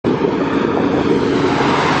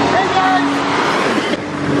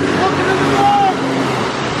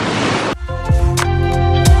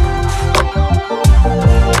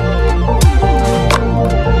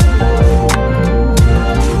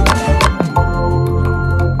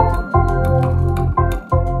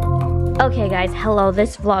guys, hello.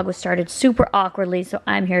 This vlog was started super awkwardly, so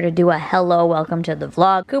I'm here to do a hello, welcome to the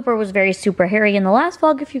vlog. Cooper was very super hairy in the last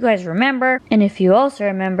vlog, if you guys remember. And if you also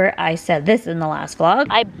remember, I said this in the last vlog.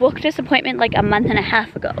 I booked this appointment like a month and a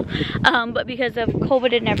half ago. But because of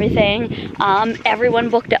COVID and everything, everyone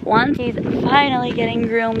booked at once. He's finally getting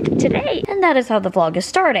groomed today. And that is how the vlog is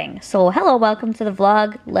starting. So hello, welcome to the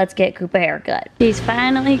vlog. Let's get Coop a haircut. He's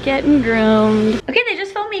finally getting groomed. Okay, they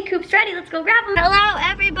just told me Coop's ready. Let's go grab him. Hello,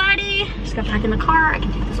 everybody. Just got back in the car. I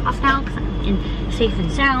can take this off now because I'm in safe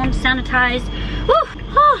and sound, sanitized. Woo!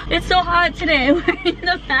 Oh, it's so hot today. Wearing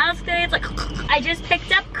the mask today. It's like, I just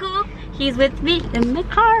picked up Coop. He's with me in the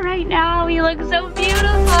car right now. He looks so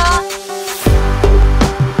beautiful.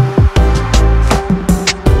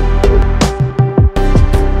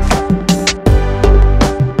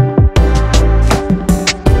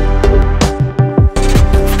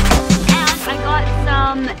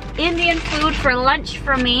 Indian food for lunch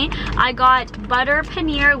for me. I got butter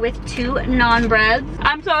paneer with 2 naan breads.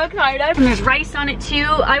 I'm so excited. And there's rice on it too.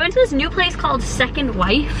 I went to this new place called Second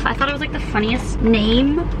Wife. I thought it was like the funniest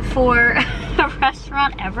name for a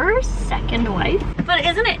restaurant ever. Second Wife. But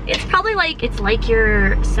isn't it? It's probably like, it's like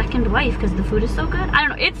your second wife because the food is so good. I don't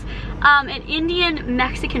know. It's an Indian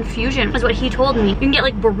Mexican fusion is what he told me. You can get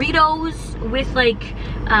like burritos with like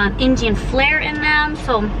Indian flair in them.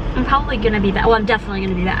 So I'm probably gonna be back. Well, I'm definitely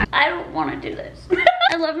gonna be back. I don't want to do this.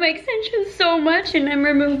 I love my extensions so much and I'm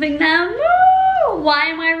removing them. Why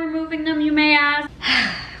am I removing them, you may ask?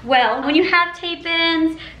 Well, when you have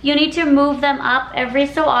tape-ins, you need to move them up every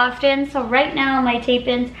so often. So right now my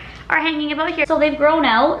tape-ins are hanging about here. So they've grown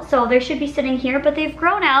out, so they should be sitting here, but they've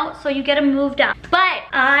grown out, so you get them moved up. But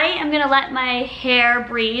I am gonna let my hair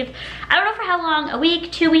breathe. I don't know for how long, a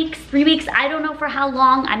week, 2 weeks, 3 weeks, I don't know for how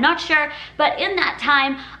long, I'm not sure. But in that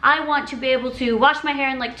time, I want to be able to wash my hair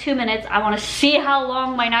in like 2 minutes. I wanna see how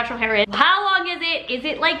long my natural hair is. How long is it? Is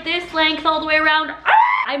it like this length all the way around?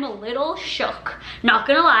 I'm a little shook, not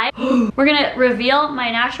gonna lie. We're gonna reveal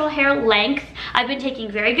my natural hair length. I've been taking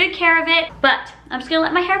very good care of it, but I'm just gonna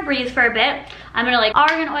let my hair breathe for a bit. I'm gonna like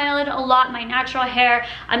argan oil it a lot, my natural hair.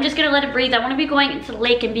 I'm just gonna let it breathe. I wanna be going into the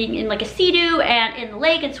lake and being in like a sea-doo and in the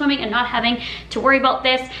lake and swimming and not having to worry about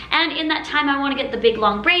this. And in that time, I wanna get the big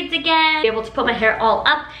long braids again, be able to put my hair all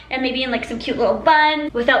up and maybe in like some cute little bun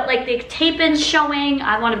without like the tape-ins showing.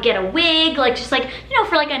 I wanna get a wig, like just like, you know,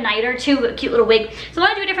 for like a night or two, a cute little wig. So I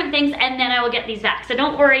wanna do different things and then I will get these back. So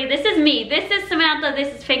don't worry, this is me. This is Samantha,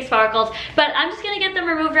 this is Fake Sparkles. But I'm just gonna get them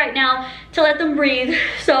removed right now to let them breathe.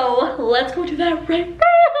 So let's go do that right now.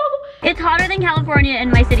 It's hotter than California in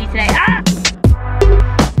my city today. Ah!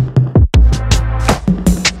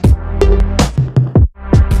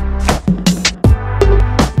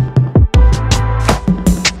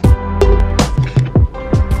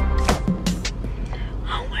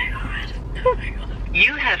 Oh my god. Oh my god.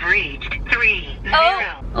 You have reached 30.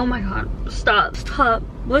 Oh my god. Stop. Stop.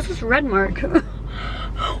 What's this red mark?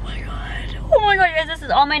 Oh my god. Oh my god, guys, this is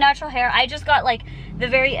all my natural hair. I just got like the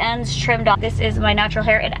very ends trimmed off. This is my natural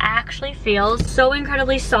hair. It actually feels so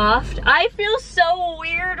incredibly soft. I feel so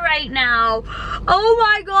weird right now. Oh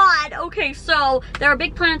my god. Okay, so there are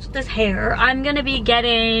big plans with this hair. I'm gonna be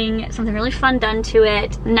getting something really fun done to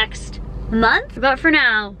it next month. But for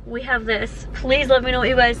now, we have this. Please let me know what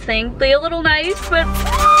you guys think. Be a little nice, but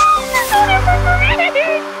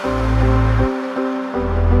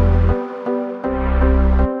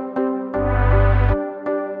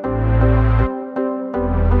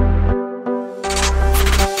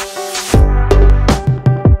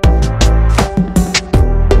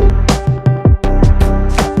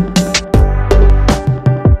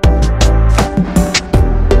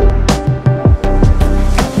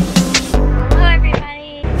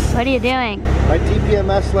what are you doing? My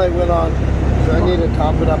TPMS light went on, so I need to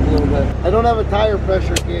top it up a little bit. I don't have a tire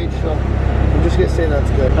pressure gauge, so I'm just gonna say that's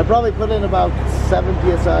good. I probably put in about 7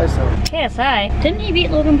 PSI, so. PSI? Didn't he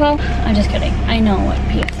beat Logan Paul? I'm just kidding. I know what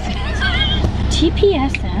PSI is.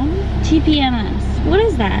 TPSM? TPMS. What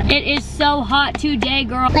is that? It is so hot today,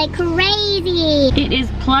 girl. Like crazy. It is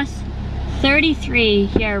plus 33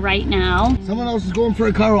 here right now. Someone else is going for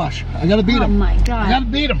a car wash. I gotta beat him. Oh my god. I gotta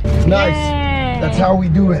beat him. Nice. Yay. That's how we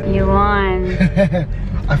do it. You won.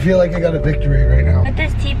 I feel like I got a victory right now. What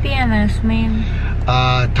does TPMS mean?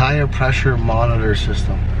 Tire pressure monitor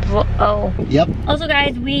system. Oh. Yep. Also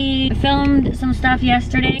guys, we filmed some stuff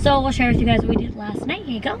yesterday, so we'll share with you guys what we did last night.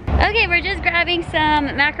 Here you go. Okay, we're just grabbing some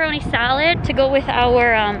macaroni salad to go with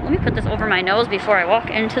our, let me put this over my nose before I walk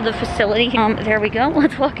into the facility. There we go.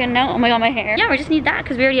 Let's walk in now. Oh my god, my hair. Yeah, we just need that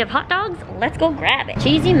because we already have hot dogs. Let's go grab it.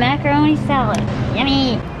 Cheesy macaroni salad.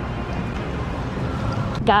 Yummy.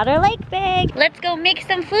 Got our lake bag. Let's go make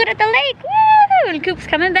some food at the lake. Woo! and Coop's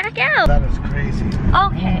coming back out. That is crazy.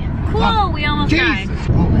 Okay, cool. We almost died. Jesus,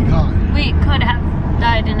 oh my God. We could have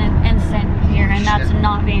died in an instant here, and that's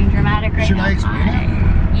not being dramatic right now. Should I explain it?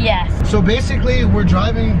 Yes. So basically, we're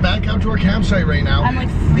driving back out to our campsite right now. I'm like,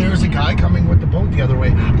 there's a guy coming with the boat the other way.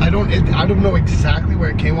 I don't know exactly where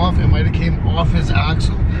it came off. It might have came off his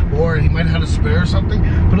axle, or he might have had a spare or something.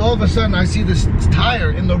 But all of a sudden, I see this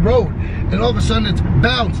tire in the road, and all of a sudden it's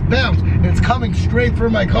bounce, and it's coming straight through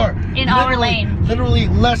my car. In our lane. Literally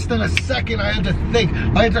less than a second, I had to think.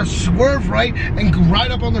 I had to swerve right and ride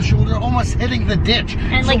up on the shoulder, almost hitting the ditch.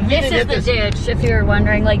 And so like this is the ditch, if you're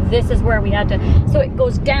wondering. Like this is where we had to. So it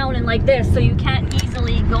goes down and like this, so you can't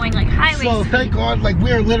easily going like highway So speed. thank God, like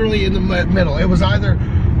we are literally in the middle. It was either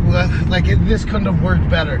this couldn't have worked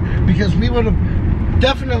better, because we would have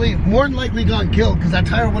definitely more than likely gotten killed, because that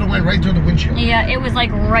tire would have went right through the windshield. Yeah, it was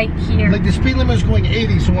like right here. Like the speed limit is going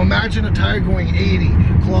 80, so imagine a tire going 80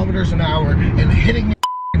 kilometers an hour and hitting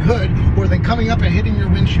your hood, or then coming up and hitting your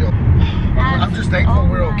windshield. I'm just thankful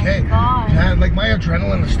we're okay. And like my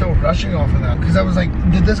adrenaline is still rushing off of that, because I was like,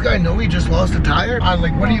 did this guy know he just lost a tire? I'm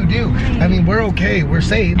like, what do you do? I mean, we're okay, we're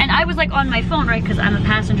safe. And I was like on my phone, right? Because I'm a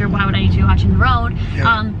passenger, why would I need to be watching the road?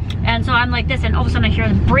 Yeah. And so I'm like this, and all of a sudden I hear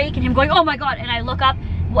the brake and him going, oh my God, and I look up.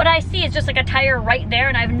 What I see is just like a tire right there,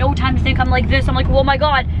 and I have no time to think. I'm like this, I'm like, oh my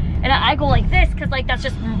God. And I go like this, because like that's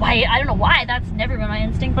just why, I don't know why, that's never been my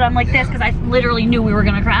instinct, but I'm like this because I literally knew we were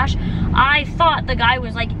gonna crash. I thought the guy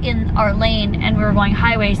was like in our lane and we were going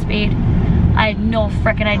highway speed. I had no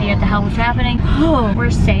freaking idea what the hell was happening. Oh,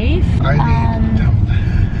 we're safe.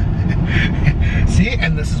 See,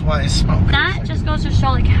 and this is why I smoke. That just goes to show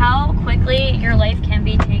like how quickly your life can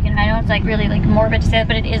be taken. I know it's like really like morbid to say that,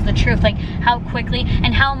 but it is the truth. Like how quickly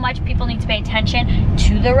and how much people need to pay attention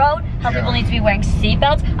to the road. How people need to be wearing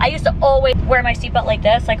seatbelts. I used to always wear my seatbelt like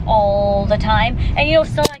this, like all the time. And you know,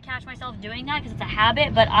 still I catch myself doing that because it's a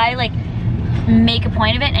habit, but I like make a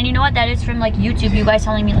point of it. And you know what? That is from like YouTube. You guys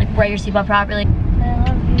telling me like wear your seatbelt properly.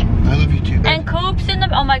 I love you too. And Coop's in the,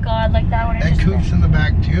 oh my God, like that one. And Coop's in the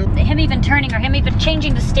back too. Him even turning, or him even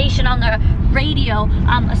changing the station on the radio,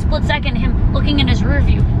 a split second, him looking in his rear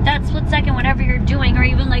view. That split second, whatever you're doing, or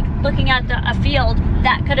even like looking at a field,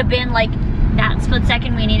 that could have been like that split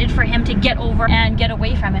second we needed for him to get over and get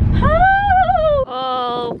away from it.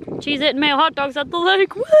 Oh, cheese it and mayo hot dogs at the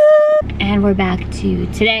lake. Woo! And we're back to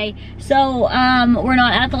today. So we're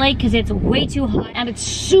not at the lake because it's way too hot and it's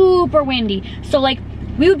super windy. So like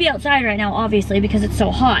we would be outside right now, obviously, because it's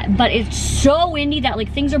so hot, but it's so windy that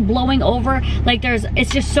like things are blowing over. Like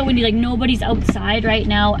it's just so windy, like nobody's outside right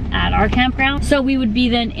now at our campground. So we would be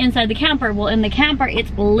then inside the camper. Well, in the camper,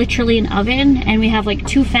 it's literally an oven and we have like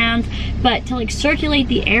 2 fans, but to like circulate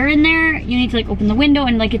the air in there, you need to like open the window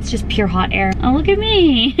and like it's just pure hot air. Oh, look at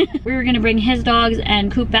me. We were gonna bring his dogs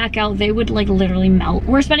and Coop back out. They would like literally melt.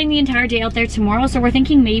 We're spending the entire day out there tomorrow, so we're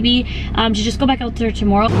thinking maybe to just go back out there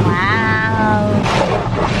tomorrow. Wow.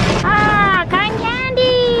 Ah, cotton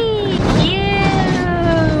candy!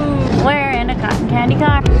 Cute! We're in a cotton candy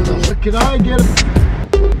car. Look, can I get it?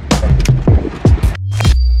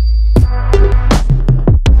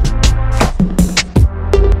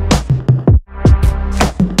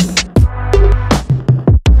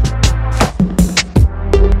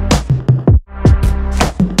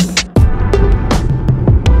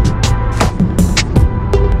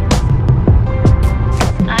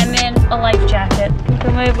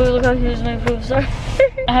 Look how huge my boobs are.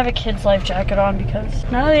 I have a kid's life jacket on because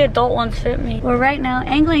none of the adult ones fit me. We're right now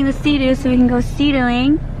angling the sea-doo so we can go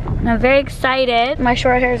sea-dooing. And I'm very excited. My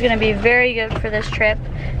short hair is gonna be very good for this trip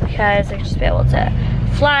because I can just be able to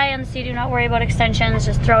fly on the sea-doo, not worry about extensions,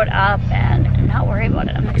 just throw it up and not worry about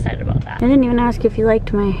it. I'm excited about that. I didn't even ask you if you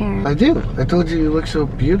liked my hair. I do. I told you you look so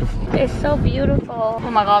beautiful. It's so beautiful.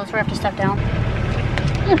 Oh my God, that's where I have to step down.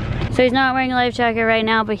 So he's not wearing a life jacket right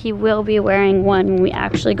now, but he will be wearing one when we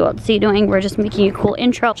actually go out sea doing. We're just making a cool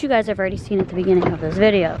intro, which you guys have already seen at the beginning of this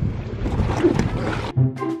video.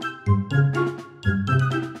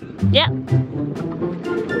 Yep.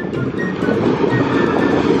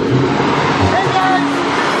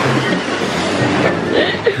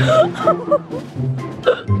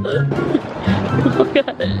 Oh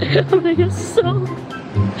God, I'm gonna get so.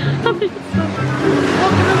 I'm gonna get so.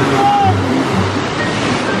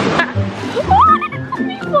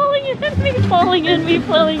 Me falling in.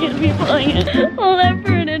 All that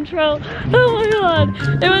for an intro. Oh my God,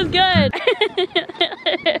 it was good.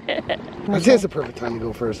 I'd say it's the perfect time to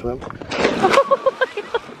go for a swim. Oh my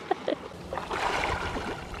God.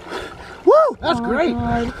 Woo, that's great.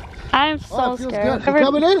 God. I'm so scared. Good. You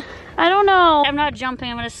coming in? I don't know. I'm not jumping,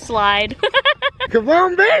 I'm gonna slide. Come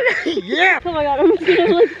on, baby. Yeah. Oh my god, I'm just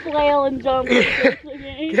gonna like flail and jump. Yeah.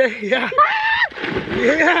 Yeah. Yeah.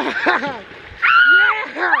 Yeah.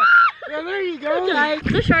 Yeah, there you go.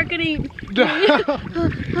 The shark gonna eat.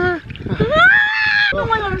 Oh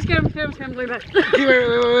my god, I'm scared, I'm going back.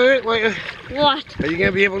 Wait. What? Are you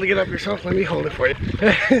gonna be able to get up yourself? Let me hold it for you.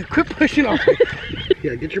 Quit pushing off.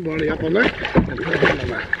 Yeah, get your body up on there and put a hand on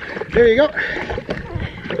that. There you go.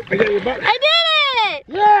 I got your butt. I did it!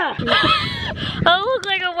 Yeah! I look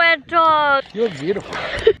like a wet dog. You look beautiful.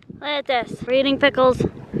 Look at this. We're eating pickles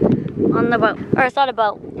on the boat. Or it's not a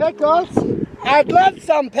boat. Pickles? I'd love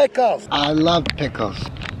some pickles. I love pickles.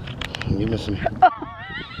 You missing me.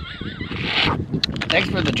 Thanks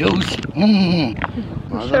for the juice.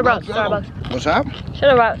 Should've brought Starbucks. What's that?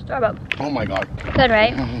 Should've brought Starbucks. Oh my god. Good,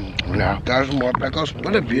 right? Yeah, there's more pickles.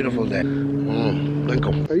 What a beautiful day.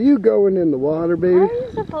 Are you going in the water, baby? How are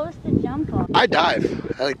you supposed to jump off? I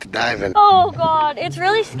dive. I like to dive in. Oh god, it's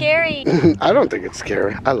really scary. I don't think it's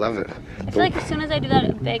scary. I love it. I feel like as soon as I do that,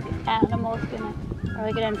 a big animal is gonna, or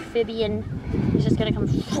like an amphibian, is just gonna come.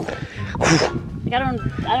 Like I don't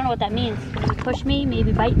know what that means. Maybe push me,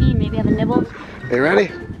 maybe bite me, maybe have a nibble. Are you ready?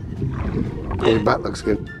 Your butt looks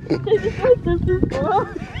good.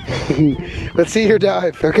 Let's see your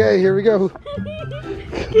dive. Okay, here we go.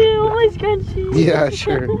 Ew, my scrunchie. Yeah,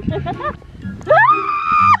 sure.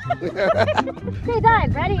 Okay,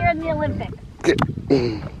 dive. Ready? You're in the Olympics.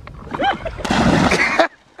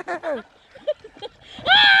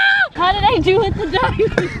 How did I do with the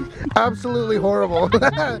dive? Absolutely horrible.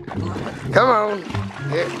 Come on.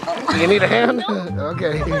 You need a hand?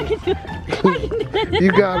 Okay.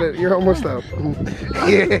 You got it. You're almost up.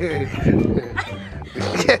 Yeah.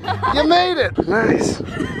 You made it. Nice.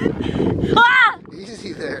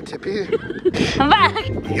 Easy there, Tippy. I'm back.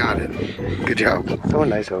 You got it. Good job. So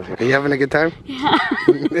nice over here. Are you having a good time? Yeah.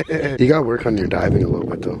 You gotta work on your diving a little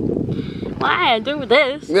bit though. Why? I do with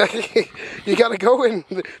this. You gotta go in.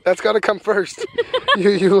 That's gotta come first.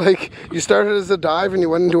 You started as a dive and you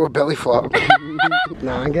went into a belly flop.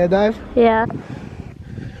 Now I'm gonna dive? Yeah.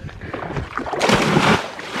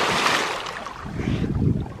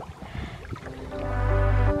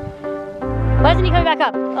 Why isn't he coming back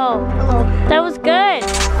up? Oh. Hello. That was good.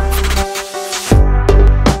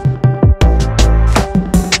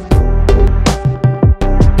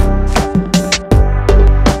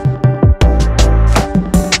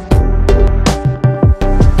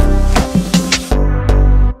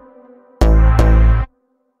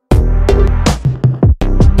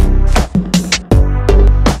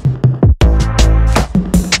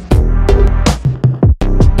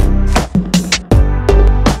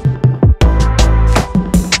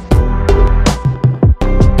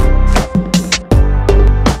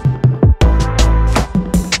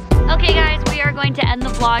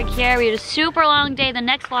 Here. We had a super long day. The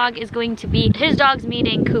next vlog is going to be his dog's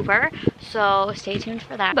meeting Cooper, so stay tuned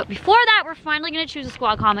for that. But before that, we're finally going to choose a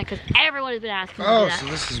squad comment because everyone has been asking me to do that. So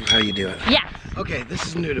this is how you do it. Yeah. Okay, this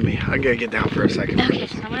is new to me. I'm gonna get down for a second. Okay,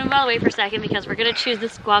 so I'm gonna move out of the way for a second because we're gonna choose the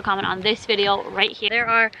squad comment on this video right here. There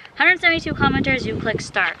are 172 commenters. You click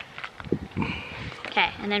start. Okay,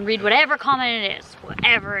 and then read whatever comment it is.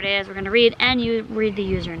 Whatever it is, we're gonna read, and you read the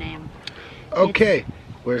username. Okay.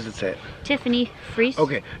 Where does it say it? Tiffany Freese.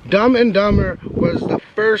 Okay, Dumb and Dumber was the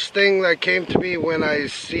first thing that came to me when I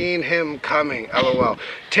seen him coming, LOL.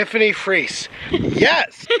 Tiffany Freese.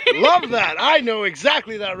 Yes, love that. I know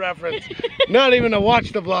exactly that reference. Not even to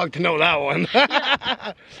watch the vlog to know that one.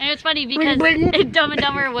 And it's funny because Dumb and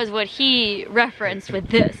Dumber was what he referenced with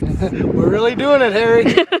this. We're really doing it, Harry.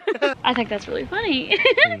 I think that's really funny.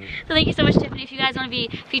 So thank you so much, Tiffany. If you guys want to be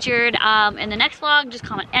featured in the next vlog, just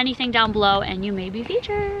comment anything down below and you may be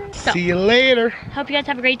featured. So, see you later. Hope you guys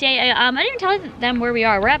have a great day. I didn't even tell them where we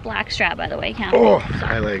are. We're at Blackstrap, by the way. Oh,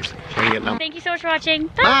 high legs. Thank you so much for watching.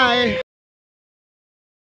 Bye.